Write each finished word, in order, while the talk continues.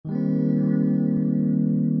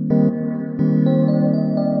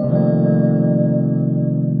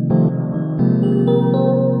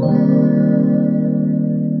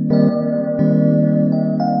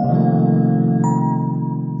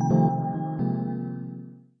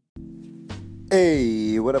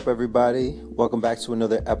Hey, what up, everybody? Welcome back to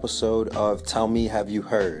another episode of Tell Me Have You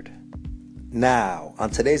Heard? Now, on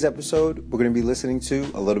today's episode, we're going to be listening to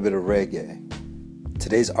a little bit of reggae.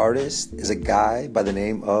 Today's artist is a guy by the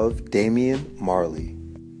name of Damian Marley.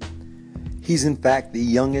 He's in fact the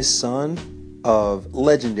youngest son of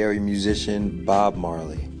legendary musician Bob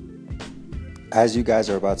Marley. As you guys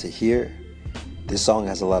are about to hear, this song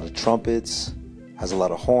has a lot of trumpets, has a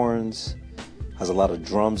lot of horns, has a lot of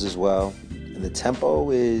drums as well. And the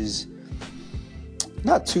tempo is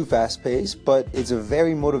not too fast-paced, but it's a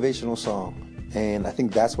very motivational song. And I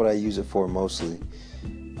think that's what I use it for mostly.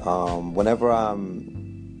 Whenever I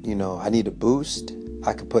need a boost,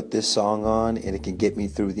 I can put this song on and it can get me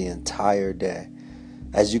through the entire day.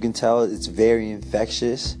 As you can tell, it's very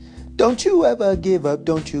infectious. Don't you ever give up,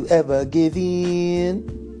 don't you ever give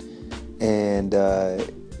in. And,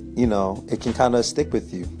 it can kind of stick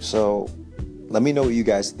with you. So let me know what you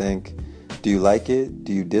guys think. Do you like it?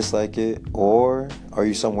 Do you dislike it? Or are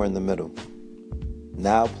you somewhere in the middle?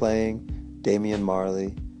 Now playing Damian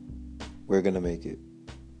Marley, We're Gonna Make It.